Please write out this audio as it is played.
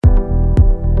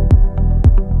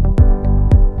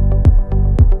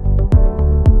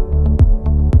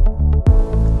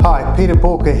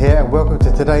Walker here, and welcome to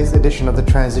today's edition of The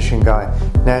Transition Guy.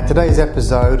 Now, in today's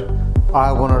episode, I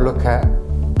want to look at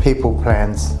people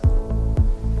plans.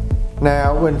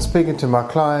 Now, when speaking to my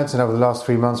clients, and over the last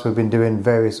 3 months we've been doing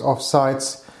various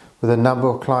offsites with a number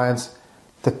of clients,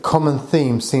 the common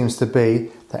theme seems to be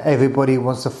that everybody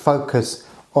wants to focus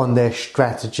on their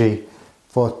strategy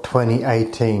for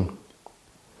 2018.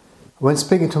 When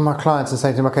speaking to my clients and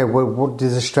saying to them, okay, well, what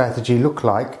does a strategy look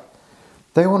like?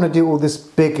 They want to do all this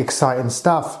big, exciting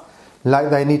stuff.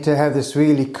 Like they need to have this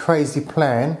really crazy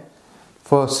plan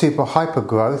for super hyper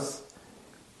growth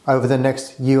over the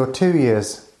next year or 2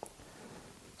 years.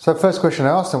 So the first question I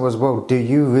asked them was, well, do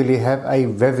you really have a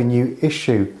revenue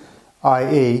issue?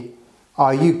 I.e.,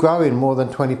 are you growing more than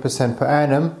 20% per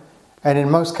annum? And in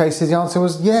most cases, the answer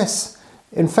was yes.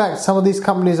 In fact, some of these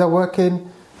companies are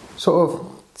working sort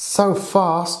of so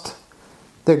fast.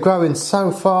 They're growing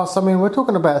so fast. I mean, we're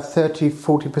talking about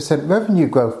 30-40% revenue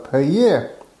growth per year.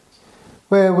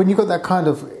 Where when you've got that kind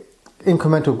of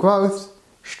incremental growth,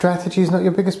 strategy is not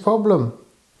your biggest problem.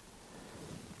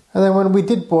 And then when we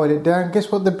did boil it down,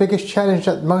 guess what the biggest challenge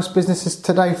that most businesses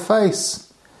today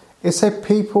face? It's a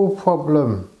people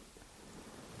problem.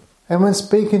 And when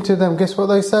speaking to them, guess what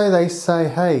they say? They say,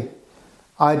 hey,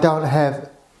 I don't have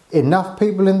enough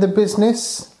people in the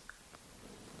business,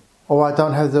 or I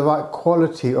don't have the right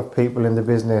quality of people in the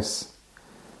business.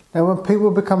 Now, when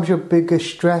people becomes your biggest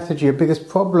strategy, your biggest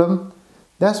problem,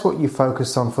 that's what you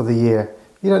focus on for the year.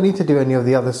 You don't need to do any of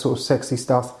the other sort of sexy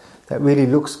stuff that really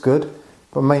looks good,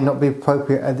 but may not be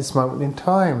appropriate at this moment in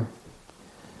time.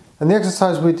 And the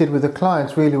exercise we did with the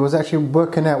clients really was actually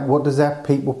working out what does that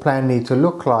people plan need to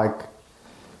look like.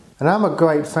 And I'm a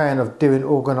great fan of doing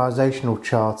organisational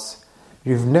charts. If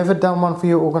you've never done one for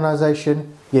your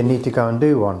organisation, you need to go and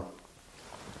do one.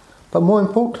 But more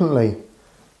importantly,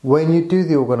 when you do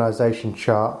the organisation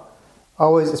chart,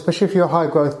 always, especially if you're a high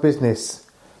growth business,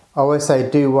 I always say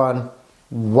do one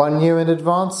 1 year in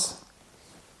advance,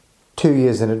 2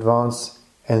 years in advance,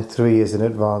 and 3 years in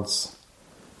advance.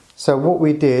 So what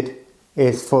we did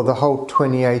is for the whole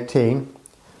 2018,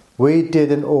 we did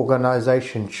an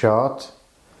organisation chart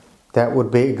that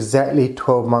would be exactly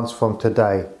 12 months from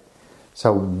today.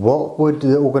 So what would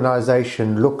the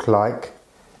organisation look like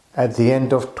at the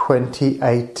end of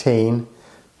 2018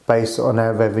 based on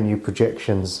our revenue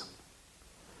projections?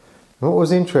 And what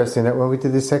was interesting that when we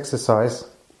did this exercise,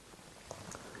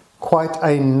 quite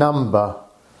a number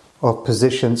of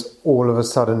positions all of a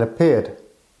sudden appeared.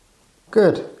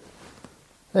 Good.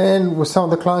 And with some of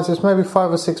the clients, it's maybe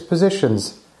 5 or 6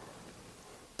 positions.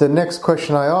 The next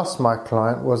question I asked my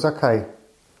client was, okay,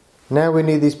 now we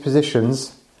need these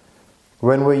positions.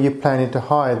 When were you planning to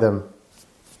hire them?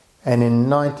 And in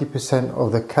 90%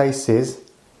 of the cases,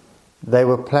 they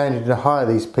were planning to hire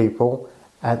these people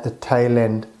at the tail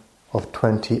end of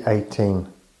 2018.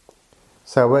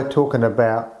 So we're talking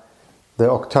about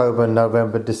the October,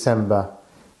 November, December,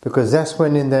 because that's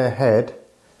when in their head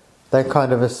they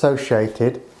kind of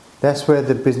associated that's where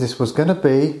the business was going to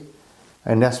be,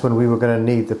 and that's when we were going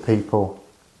to need the people.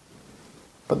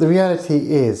 But the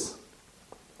reality is,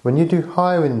 when you do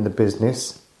hiring in the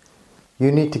business,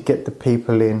 you need to get the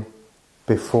people in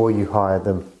before you hire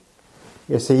them.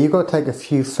 You see, you've got to take a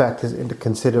few factors into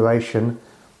consideration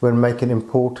when making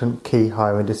important key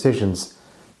hiring decisions.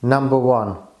 Number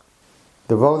one,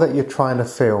 the role that you're trying to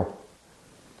fill.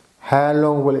 How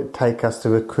long will it take us to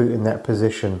recruit in that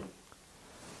position?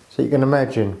 So you can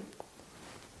imagine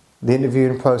the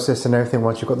interviewing process and everything.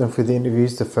 Once you've got them through the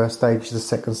interviews, the first stage, the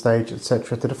second stage,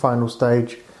 etc., to the final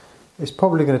stage, it's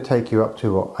probably going to take you up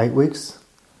to 8 weeks,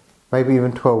 maybe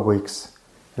even 12 weeks.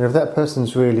 And if that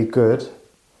person's really good,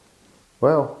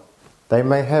 well, they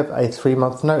may have a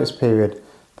 3-month notice period,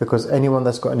 because anyone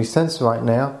that's got any sense right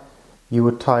now, you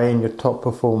would tie in your top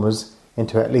performers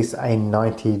into at least a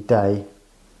 90-day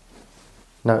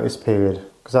notice period,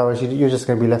 because otherwise you're just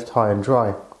going to be left high and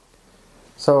dry.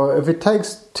 So if it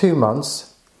takes 2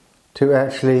 months to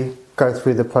actually go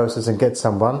through the process and get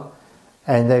someone,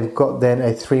 and they've got then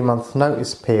a 3-month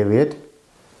notice period,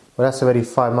 well, that's already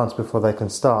 5 months before they can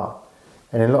start.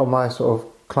 And in a lot of my sort of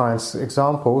clients'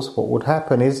 examples, what would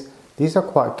happen is these are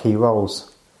quite key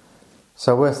roles.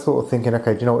 So we're sort of thinking,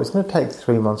 okay, do you know what, it's going to take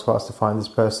 3 months for us to find this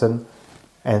person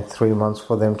and 3 months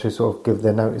for them to sort of give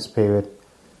their notice period.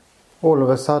 All of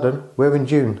a sudden, we're in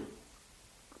June.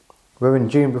 We're in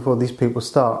June before these people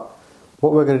start.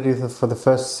 What we're going to do for the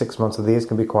first 6 months of the year is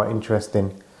going to be quite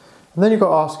interesting. And then you've got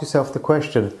to ask yourself the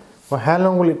question, well, how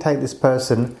long will it take this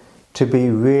person to be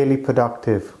really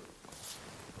productive?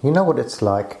 You know what it's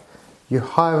like. You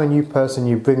hire a new person,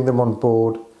 you bring them on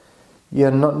board.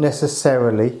 You're not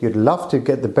necessarily, you'd love to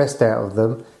get the best out of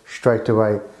them straight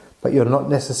away, but you're not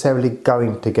necessarily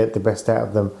going to get the best out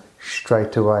of them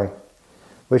straight away,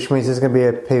 which means there's going to be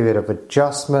a period of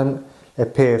adjustment, a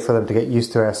period for them to get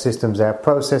used to our systems, our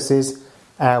processes,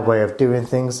 our way of doing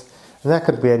things, and that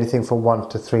could be anything from 1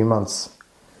 to 3 months.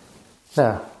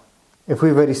 Now, if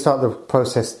we really start the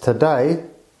process today,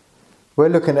 we're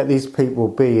looking at these people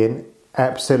being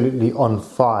absolutely on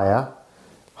fire,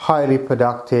 highly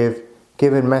productive,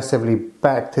 giving massively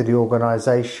back to the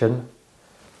organisation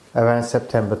around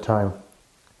September time.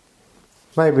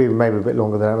 Maybe a bit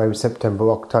longer than that, maybe September,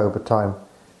 October time.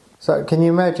 So can you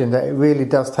imagine that it really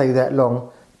does take that long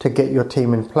to get your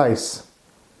team in place?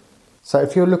 So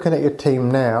if you're looking at your team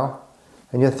now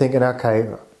and you're thinking, okay,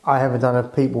 I haven't done a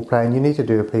people plan, you need to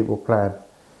do a people plan.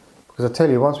 Because I tell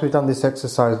you, once we've done this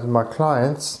exercise with my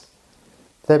clients,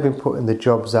 they've been putting the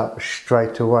jobs up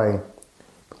straight away.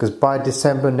 Because by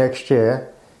December next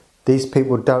year, these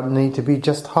people don't need to be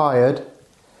just hired.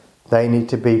 They need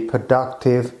to be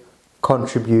productive,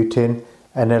 contributing,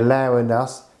 and allowing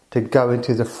us to go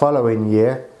into the following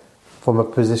year from a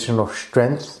position of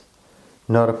strength,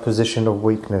 not a position of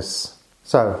weakness.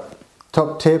 So,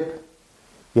 top tip,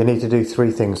 you need to do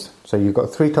 3 things. So you've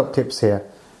got 3 top tips here.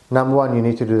 Number 1, you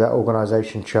need to do that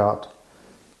organisation chart.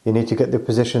 You need to get the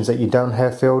positions that you don't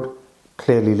have filled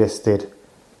clearly listed.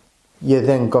 You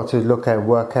then got to look and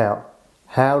work out,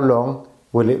 how long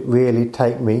will it really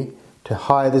take me to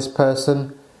hire this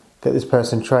person, get this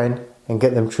person trained, and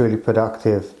get them truly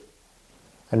productive.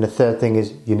 And the third thing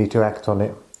is you need to act on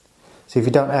it. So if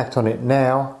you don't act on it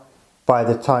now, by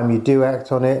the time you do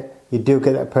act on it, you do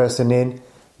get that person in,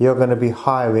 you're going to be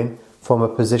hiring from a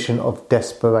position of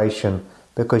desperation,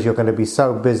 because you're going to be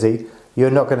so busy,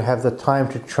 you're not going to have the time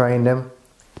to train them,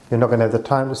 you're not going to have the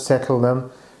time to settle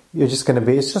them, it's just going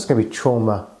to be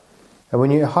trauma. And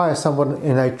when you hire someone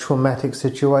in a traumatic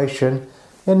situation,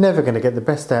 you're never going to get the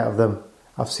best out of them.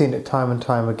 I've seen it time and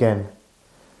time again.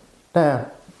 Now,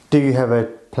 do you have a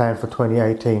plan for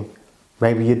 2018?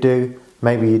 Maybe you do,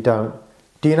 maybe you don't.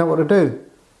 Do you know what to do?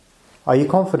 Are you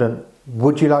confident?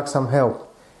 Would you like some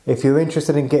help? If you're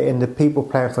interested in getting the people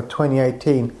plan for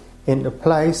 2018 into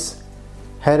place,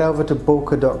 head over to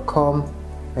Bulka.com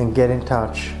and get in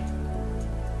touch.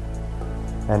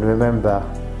 And remember,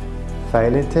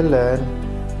 failing to learn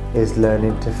is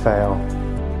learning to fail.